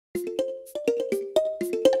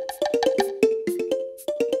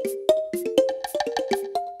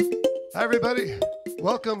Hi, everybody.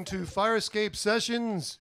 Welcome to Fire Escape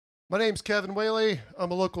Sessions. My name's Kevin Whaley.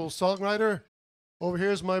 I'm a local songwriter. Over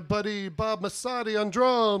here is my buddy Bob Masotti on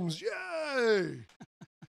drums. Yay!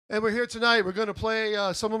 And we're here tonight. We're going to play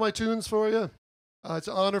some of my tunes for you. It's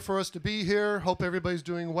an honor for us to be here. Hope everybody's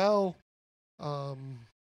doing well.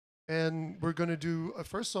 And we're going to do a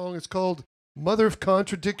first song. It's called Mother of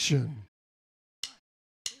Contradiction.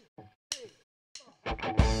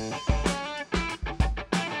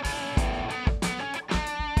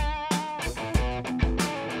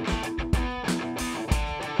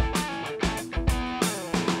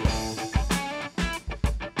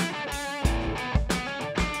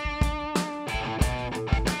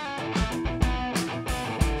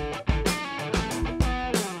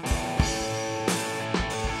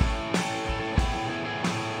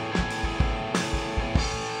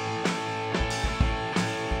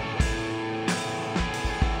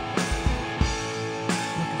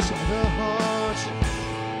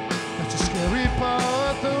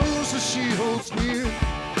 She holds near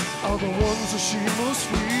are the ones that she most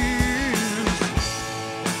fears.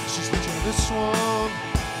 She's the jealous one,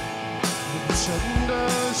 little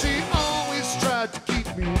sudden she always tried to keep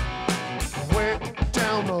me way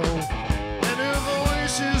down low, and her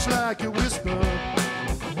voice is like a whisper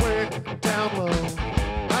way down low.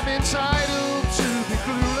 I'm entitled to be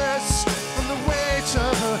clueless from the weight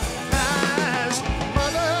of her eyes.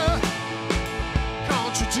 Mother,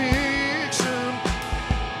 contradiction.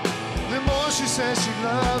 The more she says she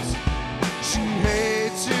loves, she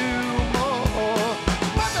hates you more.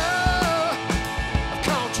 Mother of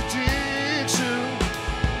contradiction.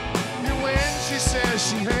 And when she says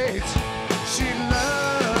she hates, she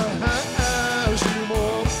loves you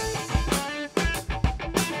more.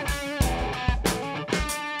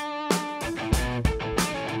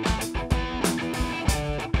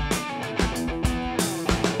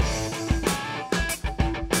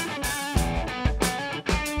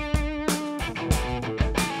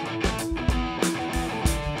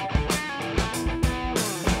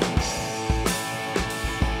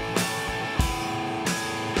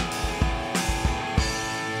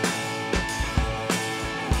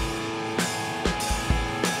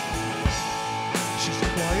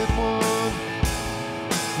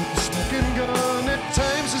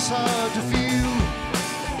 It's hard to feel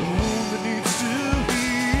the wound that needs to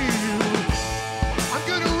heal. I'm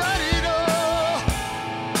gonna write it all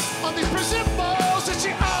on these prison walls that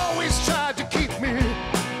she always tried to keep me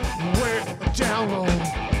way down low.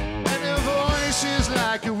 And her voice is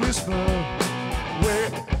like a whisper way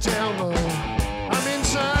down low. I'm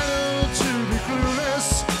entitled to be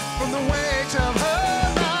clueless from the weight of her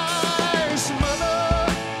lies. Mother,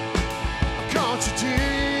 a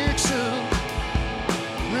contradiction.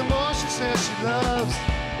 The more she says she loves,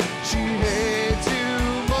 she hates you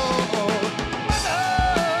more. Mother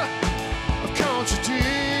of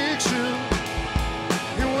contradiction.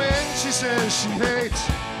 And when she says she hates,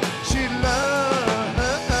 she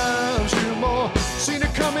loves you more. Seen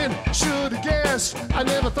it coming, should have guessed. I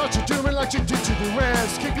never thought you'd do me like you did to the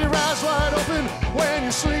rest. Keep your eyes wide open when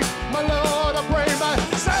you sleep. My Lord, I pray my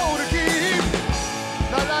soul to keep.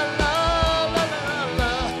 La la la.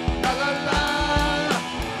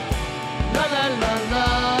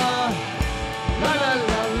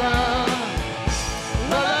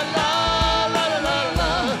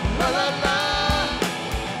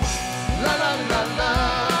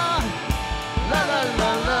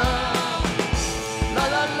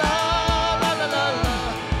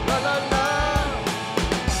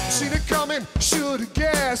 Should've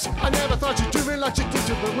guessed. I never thought you'd do me like you did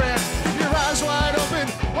to the rest. Keep your eyes wide open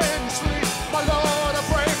when you sleep. My Lord, I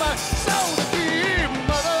pray my soul to keep.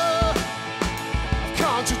 Mother of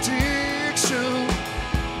contradiction.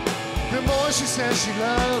 The more she says she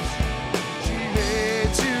loves, she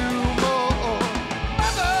hates you more.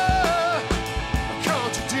 Mother of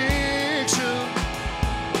contradiction.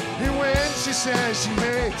 And when she says she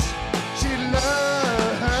hates, she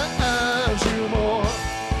loves you more.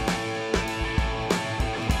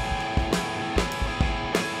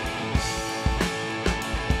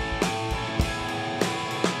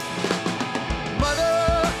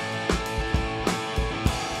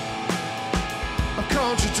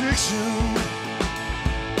 Contradiction.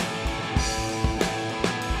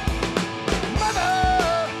 Mother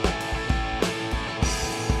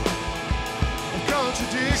of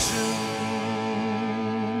contradiction.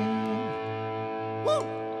 Woo!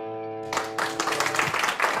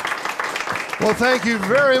 Well, thank you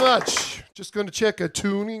very much. Just going to check a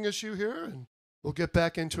tuning issue here, and we'll get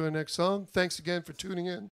back into our next song. Thanks again for tuning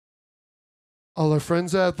in. All our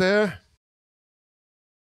friends out there,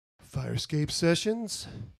 Fire Escape Sessions.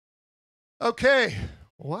 Okay.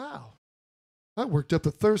 Wow. I worked up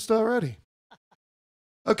a thirst already.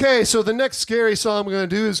 Okay, so the next scary song I'm going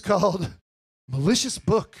to do is called Malicious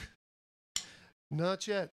Book. Not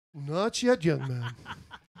yet. Not yet, young man.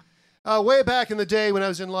 Way back in the day when I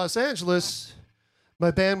was in Los Angeles, my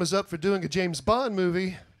band was up for doing a James Bond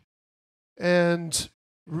movie, and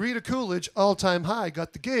Rita Coolidge, All Time High,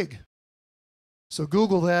 got the gig. So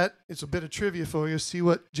Google that. It's a bit of trivia for you. See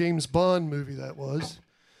what James Bond movie that was.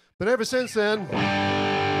 But ever since then,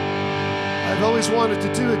 I've always wanted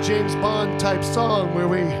to do a James Bond type song where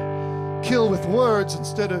we kill with words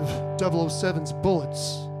instead of 007's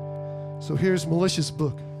bullets. So here's Malicious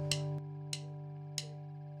Book.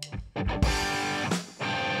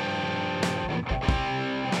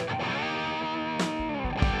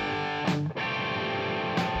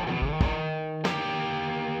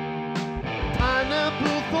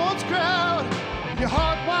 Pineapple thoughts crowd your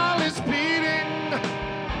heart while it's beating.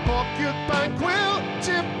 Porcupine quill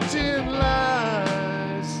tipped in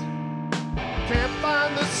lies. Can't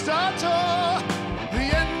find the start or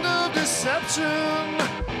the end of deception.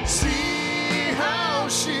 See how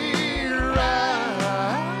she rides.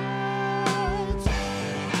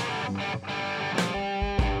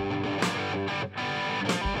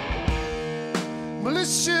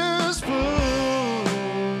 Malicious book.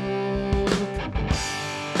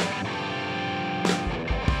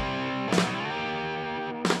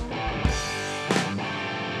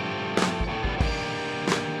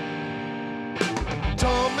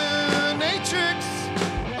 Dominatrix,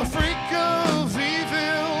 a freak of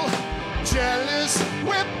evil, jealous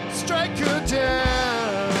whip, strike her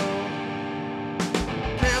down.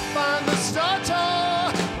 Can't find the start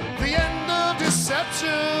or the end of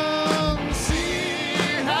deception.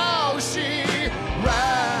 See how she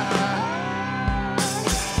rides.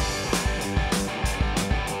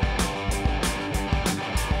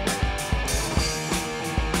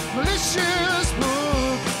 Malicious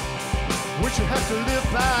book, which you have to live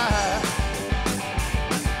by.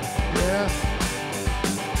 Yeah.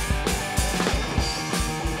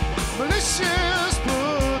 Malicious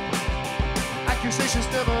book, accusations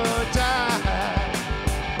never die.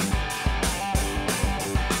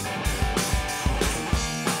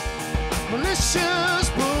 Malicious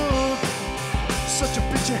book, such a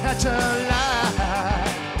bitch you had to lie.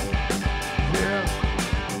 Yeah.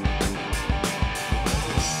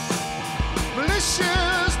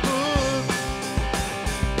 Malicious book,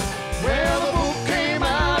 well, the book came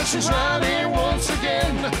out, she's writing once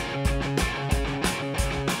again.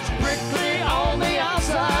 Strictly on the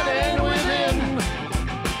outside and within.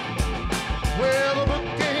 Well, the book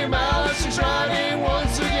came out, she's writing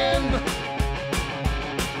once again.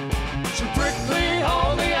 She's strictly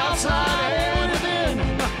on the outside and within.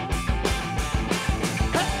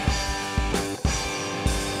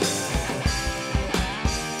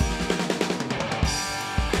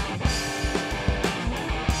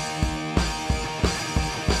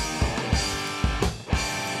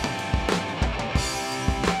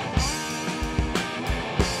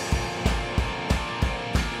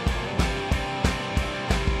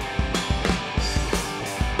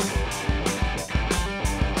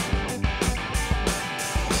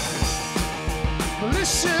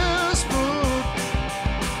 Malicious book,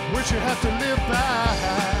 which you have to live by.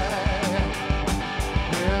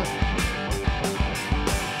 Yeah.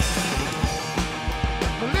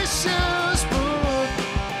 Malicious book,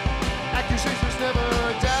 accusations never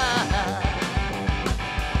die.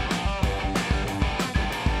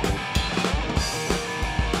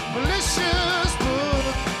 Malicious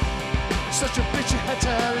book, such a bitch you had to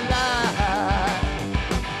lie.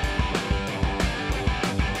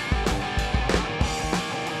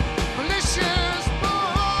 Malicious book.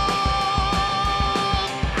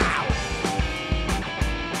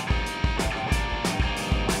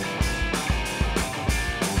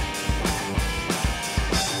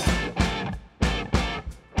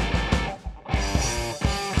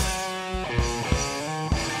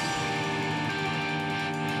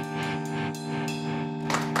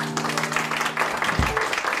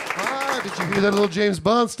 Ow. Did you hear that little James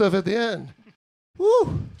Bond stuff at the end?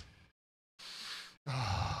 Woo!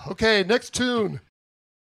 Okay, next tune.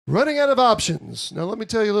 Running Out of Options. Now let me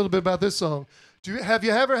tell you a little bit about this song. Have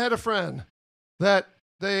you ever had a friend that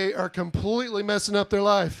they are completely messing up their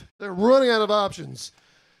life? They're running out of options.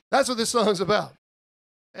 That's what this song's about.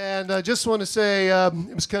 And I just want to say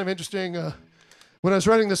it was kind of interesting. When I was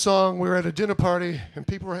writing the song, we were at a dinner party, and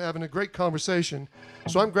people were having a great conversation.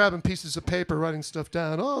 So I'm grabbing pieces of paper, writing stuff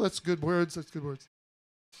down. Oh, that's good words. That's good words.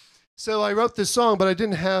 So I wrote this song, but I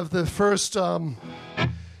didn't have the first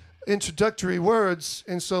introductory words.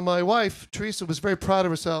 And so my wife, Teresa, was very proud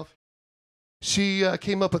of herself. she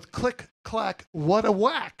came up with click, clack, what a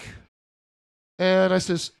whack. And I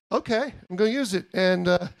says, okay, I'm going to use it.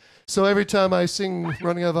 And so every time I sing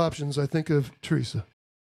Running Out of Options, I think of Teresa.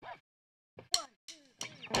 Like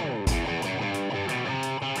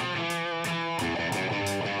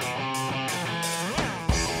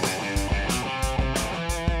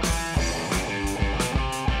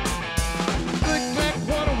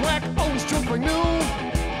new.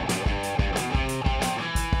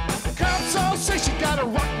 The cops all say she got a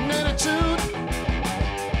rotten attitude.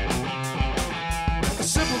 A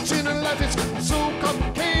simpleton in life is so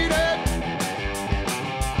complicated.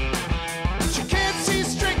 She can't see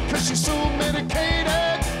straight cause she's so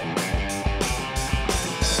medicated.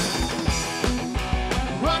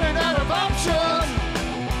 Running out of options,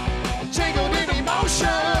 tangled in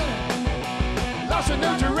emotion, lost with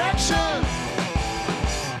no direction.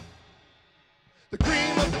 The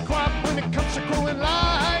cream of the crop when it comes to growing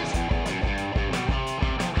lies.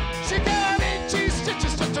 She got itchy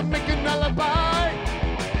stitches just to make an alibi.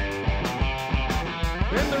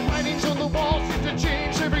 And the writings on the wall seem to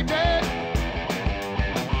change every day.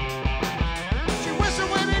 She wears a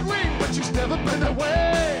wedding ring, but she's never been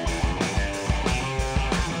away.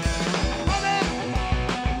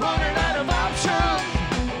 Running out of options,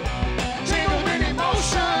 tangled in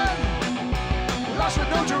emotion, lost with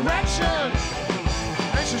no direction.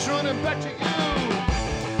 She's running back to you.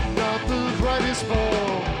 Not the brightest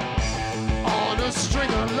bulb on a string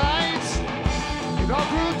of lights. It all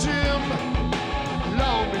grew dim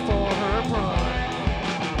long before her prime.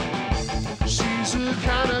 She's the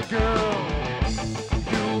kind of girl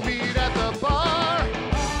you meet at the bar.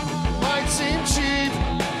 Might seem cheap,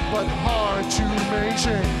 but hard to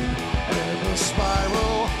maintain. And the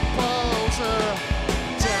spiral pulls her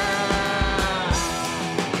down.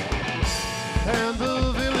 And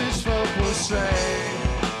the say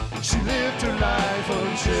she lived her life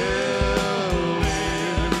until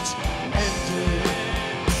it's ended.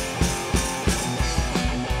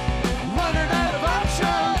 Running out of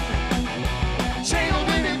options, tangled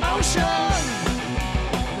in emotion,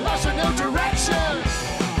 lost with no direction,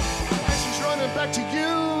 and she's running back to you.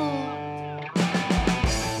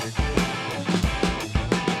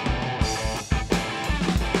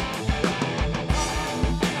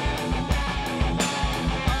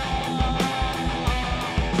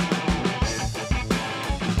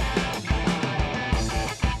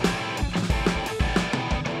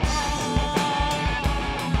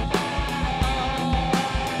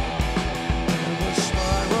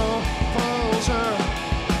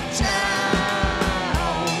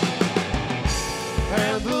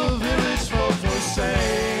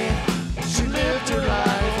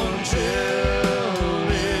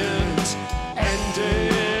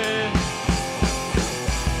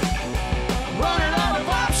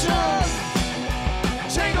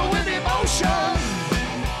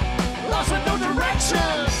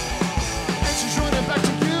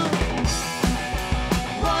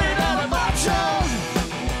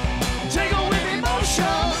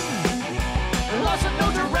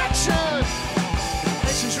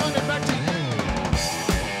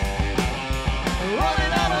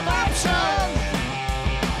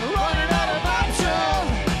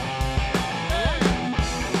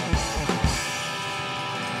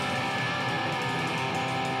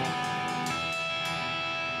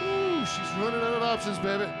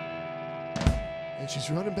 Baby. And she's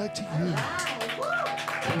running back to you.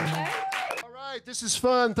 All right, this is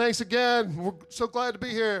fun. Thanks again. We're so glad to be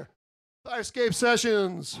here. Firescape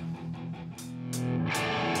Sessions.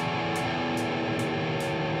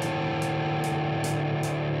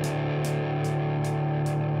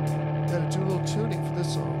 Gotta do a little tuning for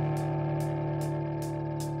this song.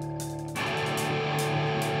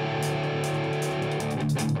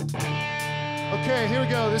 Okay, here we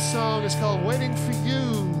go. This song is called Waiting for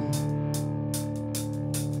You.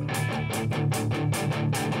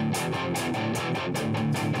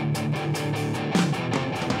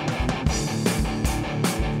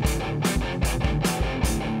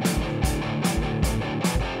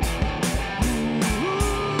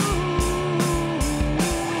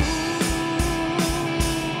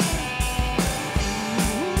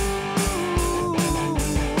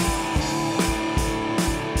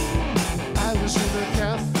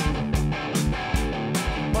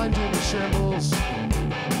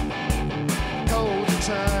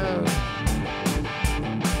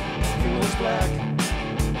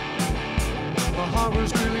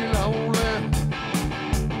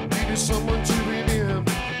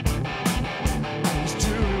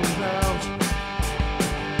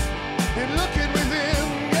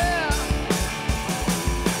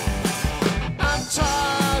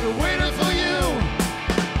 Tired of waiting for you.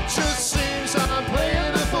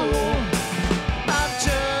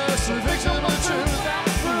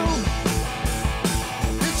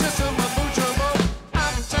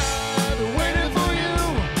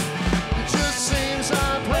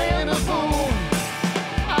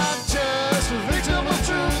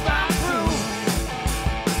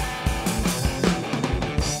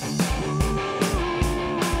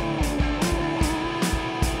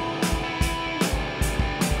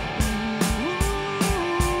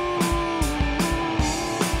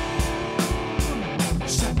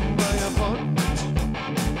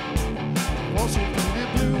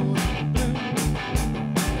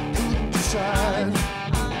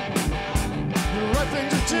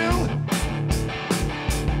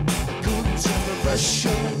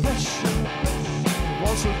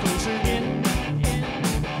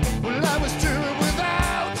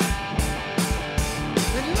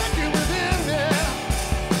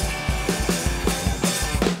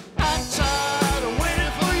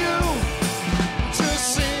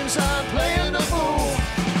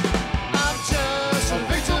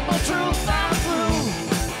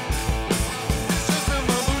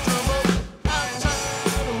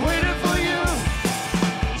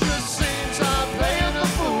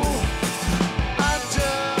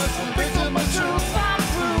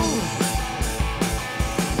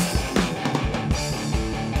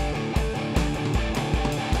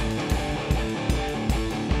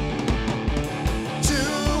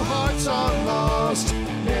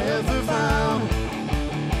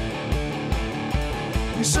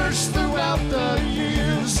 We searched throughout the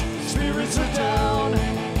years, spirits are down.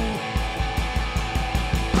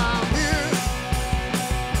 I'm here,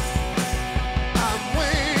 I'm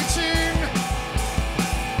waiting.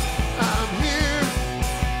 I'm here,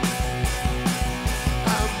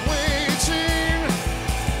 I'm waiting,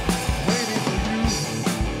 waiting for you.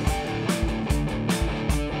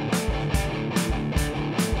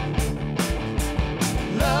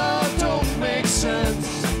 Love don't make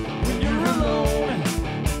sense when you're alone.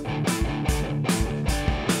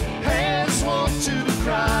 Hands want to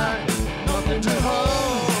cry, nothing to hold.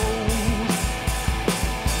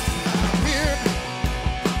 I'm here,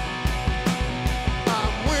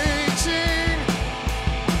 I'm waiting.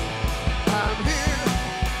 I'm here,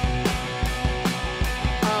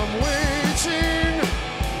 I'm waiting,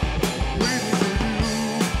 waiting for you,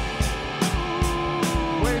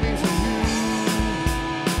 waiting for you.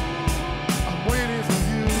 I'm waiting for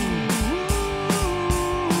you.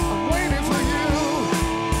 I'm waiting for you.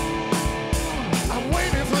 I'm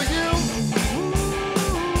waiting for you.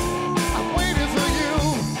 I'm waiting for you.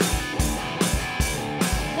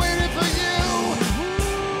 Waiting for you.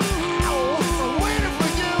 I'm waiting for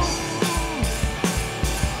you.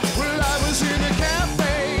 Well, I was in a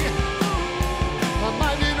cafe, my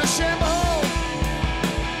mind in a shambles.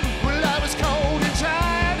 Well, I was cold and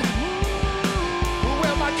tired.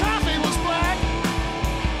 Well, my coffee was black.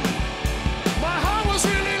 My heart was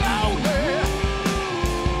really lonely.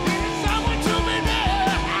 Needed someone to be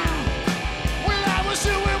there. Well, I was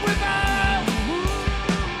doing without.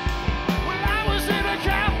 Well, I was in a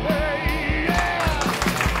cafe, yeah.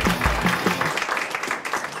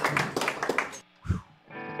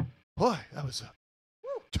 Boy, that was a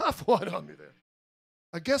tough one on me there.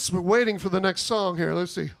 I guess we're waiting for the next song here.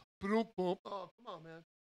 Let's see. Boom, boom. Oh, come on, man.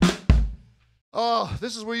 Oh,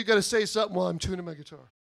 this is where you got to say something while I'm tuning my guitar.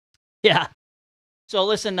 Yeah. So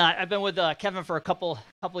listen, I've been with Kevin for a couple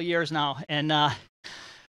of years now, and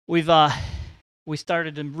we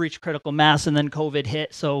started to reach critical mass, and then COVID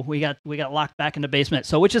hit, so we got locked back in the basement.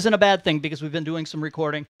 So which isn't a bad thing because we've been doing some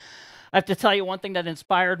recording. I have to tell you, one thing that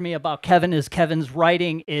inspired me about Kevin is Kevin's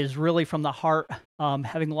writing is really from the heart.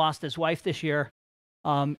 Having lost his wife this year,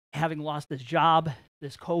 having lost his job,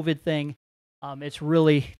 this COVID thing, it's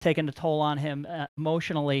really taken a toll on him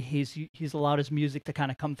emotionally. He's allowed his music to kind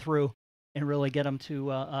of come through and really get him to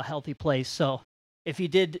a healthy place. So if he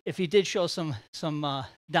did show some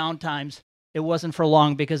down times, it wasn't for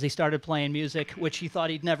long because he started playing music, which he thought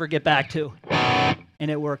he'd never get back to,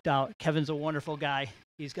 and it worked out. Kevin's a wonderful guy.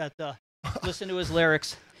 He's got listen to his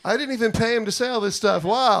lyrics. I didn't even pay him to say all this stuff.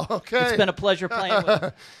 Wow, okay. It's been a pleasure playing with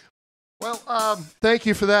him. Well, thank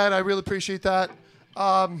you for that. I really appreciate that.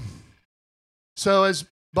 So as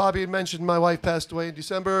Bobby had mentioned, my wife passed away in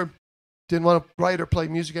December. Didn't want to write or play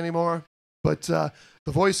music anymore. But the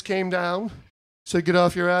voice came down, said, get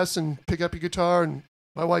off your ass and pick up your guitar. And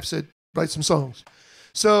my wife said, write some songs.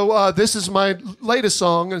 So this is my latest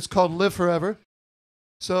song, and it's called Live Forever.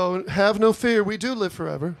 So have no fear, we do live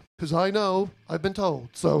forever, because I know, I've been told.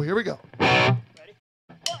 So here we go. Ready?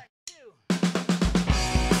 1, 2.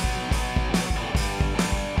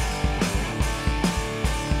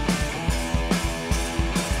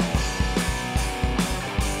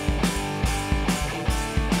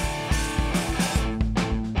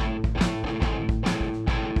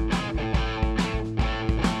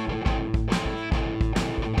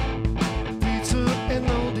 Pizza and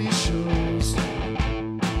oldie shows,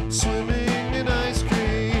 swimming in ice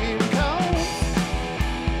cream cones.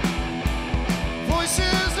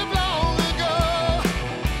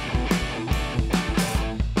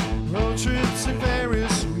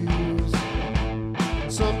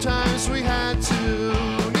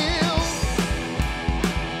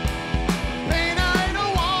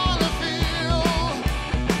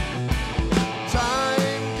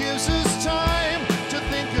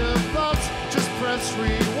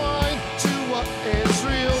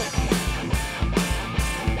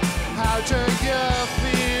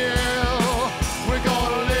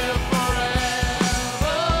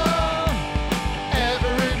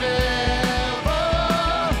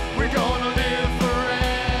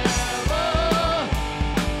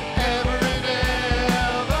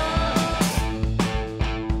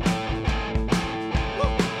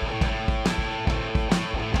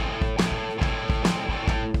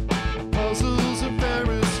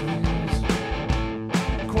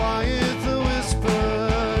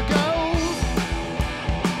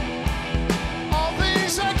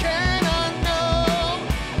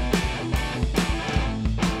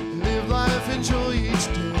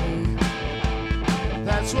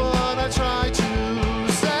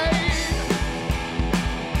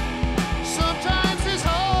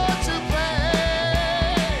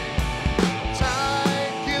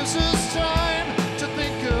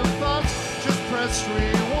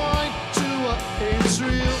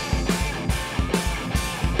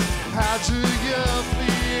 do you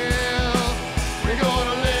feel? We're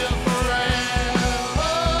gonna live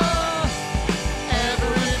forever,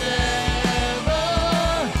 ever and ever.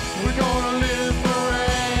 We're gonna live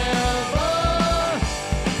forever,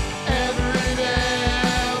 ever and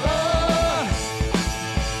ever.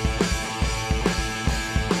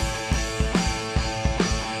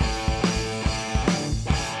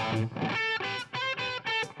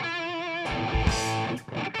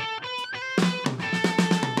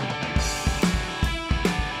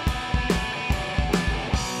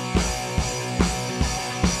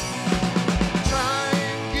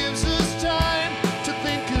 Time gives us time to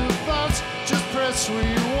think of thoughts. Just press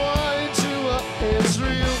rewind to what is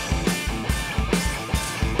real.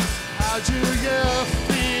 How do you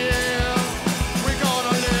feel? We're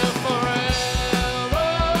gonna live forever,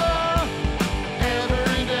 ever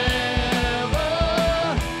and ever.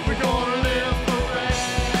 We're gonna live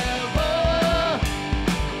forever,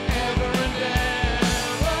 ever and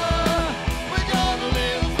ever. We're gonna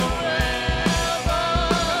live forever,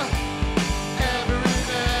 ever and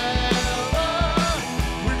ever.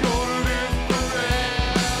 We're gonna live forever,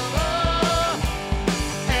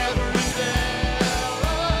 ever and ever.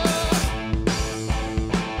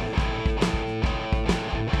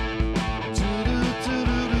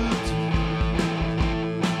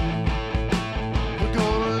 We're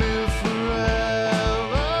gonna live forever.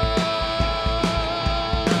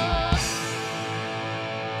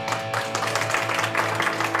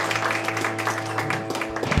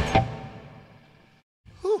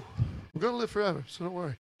 Whew. We're gonna live forever, so don't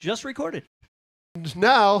worry. Just recorded. And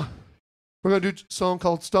now we're gonna do a song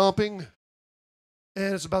called Stomping,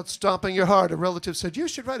 and it's about stomping your heart. A relative said, you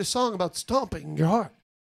should write a song about stomping your heart.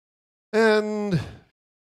 And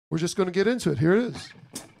we're just gonna get into it. Here it is.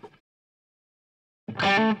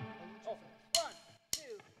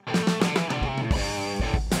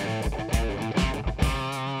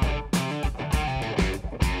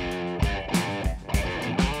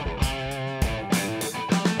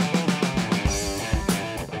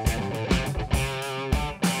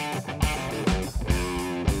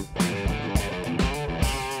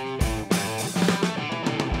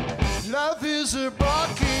 Love is a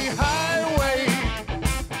rocky highway.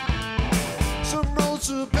 Some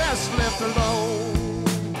roads are best left alone.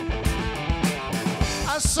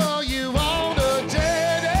 I saw you on a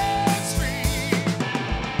dead-end street.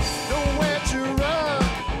 Nowhere to run,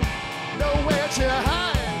 nowhere to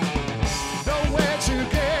hide, nowhere to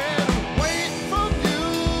get away from you.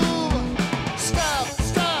 Stop,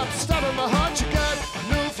 stop, stop in my heart. You got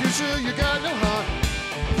no future, you got no heart.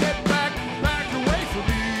 Get back, back away from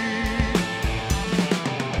me.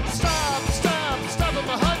 Stop, stop, stop in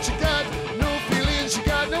my heart. You got no feelings, you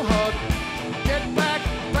got no heart. Get back,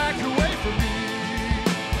 back away from me.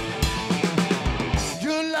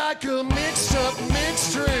 You're like a mixed up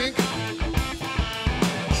mixed drink,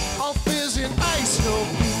 all fizz and ice, no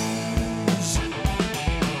booze.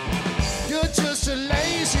 You're just a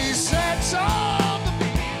lazy sex on the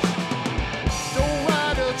beach. Don't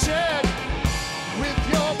write a check with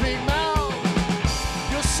your big mouth.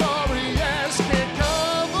 Your sorry ass can't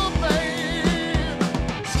cover, babe.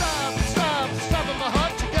 Stop, stop, stop in my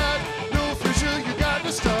heart. You got no future, you got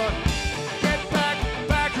no start. Get back,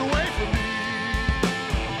 back away from me.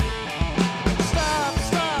 Stop,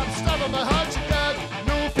 stop, stop in my heart. You got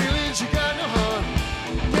no feelings, you got no heart.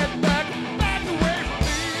 Get back, back away from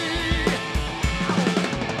me.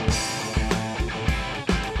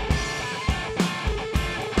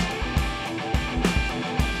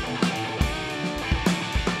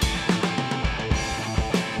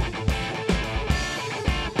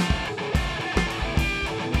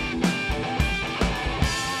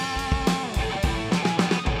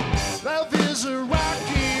 Love is a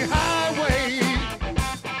rocky highway.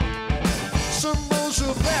 Some roads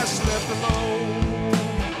are best left alone.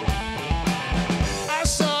 I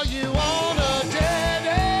saw you on a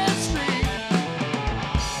dead-end street.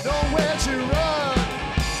 Nowhere to run,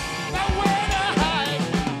 nowhere to hide,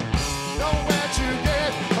 nowhere to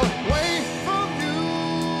get away from you.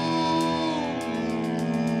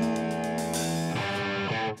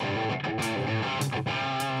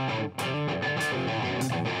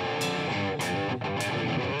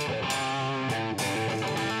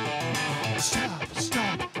 Stop,